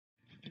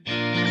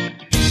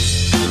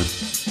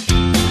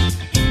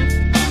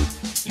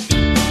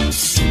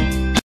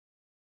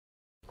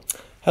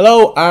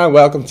Hello and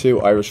welcome to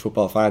Irish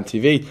Football Fan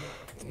TV.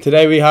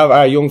 Today we have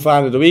our young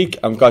fan of the week.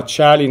 I've got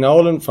Luke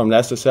Nolan from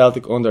Leicester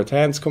Celtic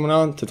under-10s coming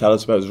on to tell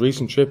us about his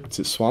recent trip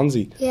to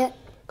Swansea. Yeah.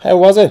 How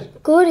was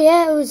it? Good,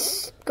 yeah, it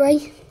was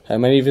great. How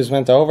many of you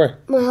went over?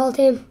 My whole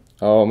team.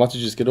 Oh, and what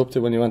did you get up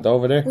to when you went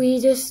over there? We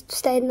just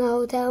stayed in the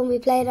hotel and we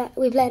played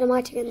a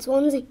match against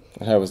Swansea.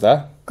 And how was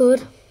that?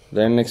 Good.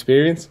 Learning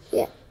experience?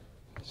 Yeah.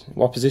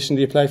 What position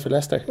do you play for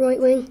Leicester? Right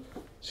wing.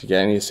 Did you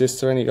get any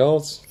assists or any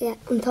goals? Yeah,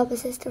 I'm top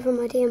assister for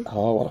my team.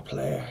 Oh, what a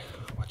player.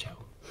 Watch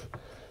out.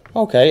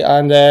 Okay,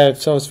 and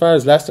so as far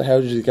as Leicester, how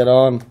did you get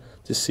on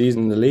this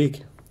season in the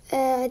league?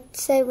 I'd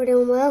say we're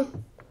doing well.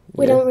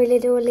 We don't really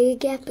do a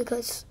league yet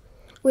because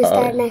we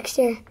start next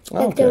year.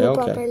 Doing a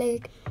proper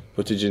league.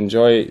 But did you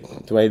enjoy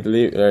the way the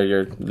league, or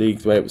your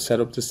league, the way it was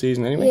set up this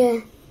season anyway?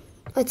 Yeah,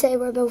 I'd say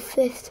we're about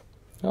 5th.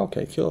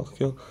 Okay,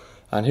 cool.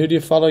 And who do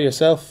you follow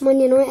yourself?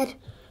 Man United.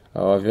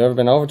 Oh, have you ever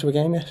been over to a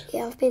game yet?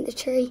 Yeah, I've been to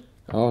 3.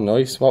 Oh,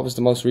 nice. What was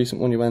the most recent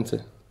one you went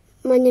to?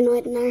 Man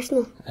United and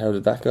Arsenal. How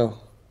did that go?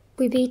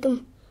 We beat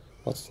them.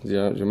 Do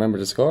you remember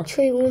the score?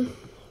 3-1.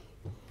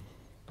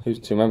 Do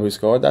you remember who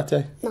scored that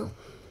day? No.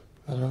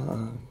 I don't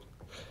know.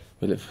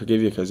 We'll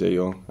forgive you because you're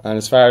young. And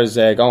as far as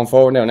going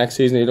forward now, next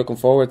season, are you looking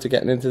forward to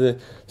getting into the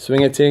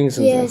swing of things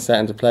and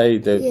starting to play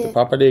the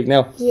proper league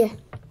now? Yeah.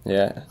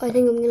 Yeah. I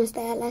think I'm going to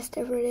stay at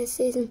Leicester for this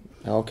season.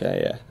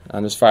 Okay, yeah.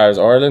 And as far as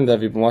Ireland,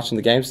 have you been watching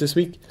the games this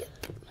week?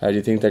 How do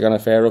you think they're going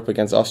to fare up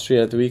against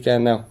Austria at the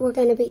weekend now? We're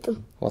going to beat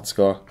them. What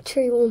score?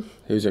 3-1.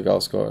 Who's your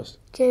goal scorers?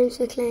 James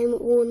McLean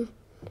with 1.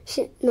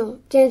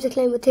 James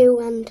McLean with 2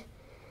 and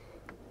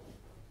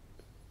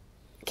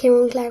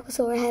Kieran Clark will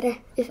score a header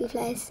if he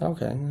plays.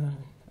 Okay.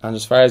 And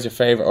as far as your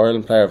favourite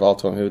Ireland player of all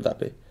time, who would that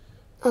be?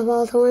 Of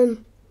all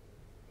time?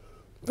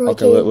 Roy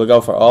Keane. We'll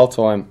go for all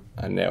time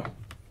and now.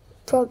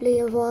 Probably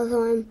of all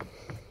time.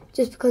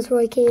 Just because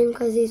Roy Keane,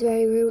 because he's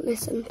very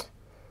ruthless and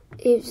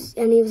he was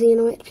a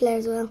United player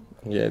as well.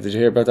 Yeah, did you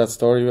hear about that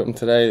story with him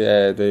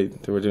today? They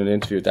were doing an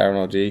interview with Darren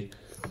O.G.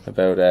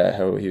 about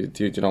how do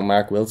you know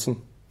Mark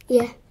Wilson?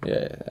 Yeah.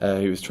 Yeah,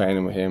 he was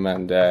training with him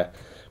and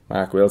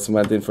Mark Wilson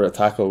went in for a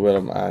tackle with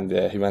him and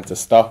he went to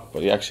stop,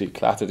 but he actually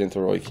clattered into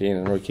Roy Keane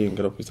and Roy Keane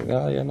got up. He's like,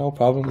 oh yeah, no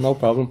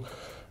problem.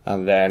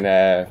 And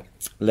then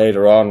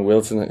later on,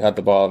 Wilson had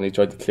the ball and he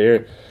tried to clear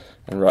it,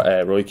 and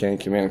Roy Keane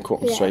came in and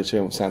cut him straight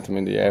through and sent him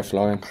in the air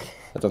flying.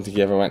 I don't think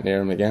he ever went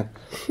near him again.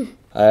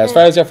 As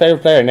far as your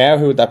favourite player now,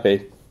 who would that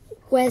be?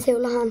 Wes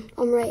Hoolahan.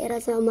 I'm rated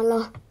as him a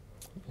lot.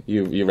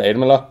 You rate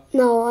him a lot?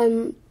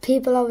 No,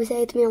 people always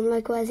say to me I'm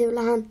like Wes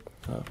Hoolahan.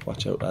 Oh,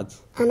 watch out,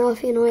 lads. And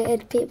off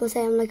United, people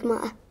say I'm like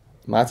Mata.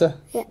 Mata?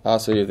 Yeah. Oh,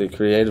 so you're the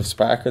creative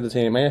spark of the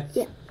team, are you?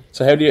 Yeah.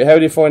 So how do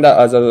you find that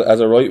as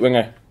a right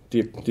winger?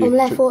 I'm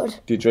left footed.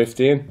 Do you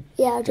drift in?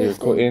 Yeah, I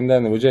drift in. You cut in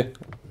then, would you?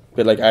 A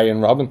bit like Arjen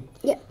Robben?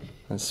 Yeah.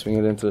 And swing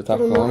it into the top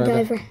corner. I'm not a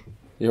diver.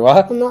 You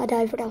what? I'm not a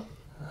diver though.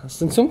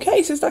 In some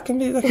cases that can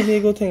be a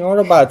good thing or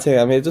a bad thing.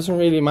 I mean, it doesn't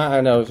really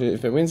matter now.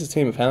 If it wins the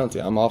team a penalty,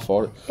 I'm all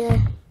for it. Yeah.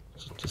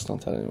 Just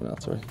don't tell anyone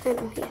else, right? I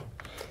know, yeah.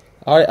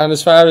 Alright, and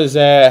as far as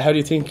how do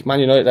you think Man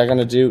United are going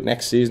to do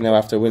next season now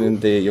after winning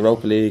the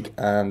Europa League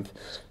and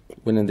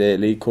winning the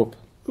League Cup?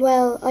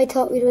 Well, I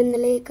thought we'd win the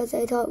league because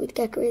I thought we'd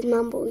get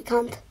Griezmann, but we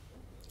can't.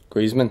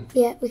 Griezmann?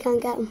 Yeah, we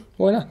can't get him.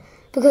 Why not?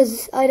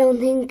 Because I don't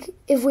think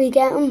if we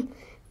get him,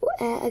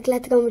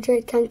 Atletico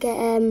Madrid can't get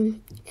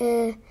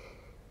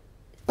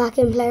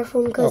back-in player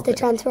for him because the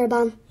transfer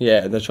ban.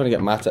 Yeah, they're trying to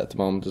get Mata at the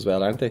moment as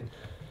well, aren't they?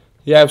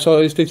 Yeah,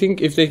 so if they can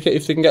get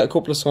a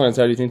couple of signings,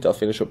 how do you think they'll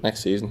finish up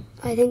next season?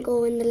 I think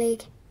we'll win the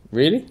league.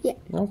 Really? Yeah.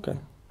 Okay.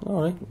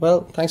 Alright.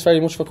 Well, thanks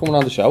very much for coming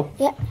on the show.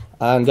 Yeah.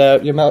 And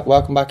you're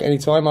welcome back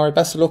anytime. Alright,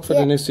 best of luck for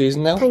the new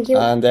season now. Thank you.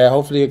 And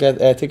hopefully you'll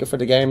get a ticket for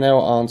the game now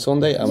on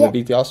Sunday and we'll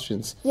beat the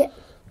Austrians. Yeah.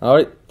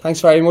 Alright,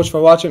 thanks very much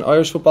for watching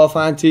Irish Football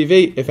Fan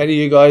TV. If any of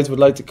you guys would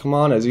like to come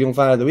on as a young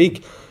fan of the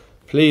week,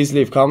 please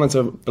leave comments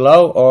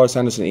below or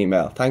send us an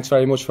email. Thanks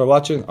very much for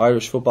watching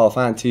Irish Football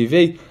Fan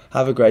TV.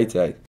 Have a great day.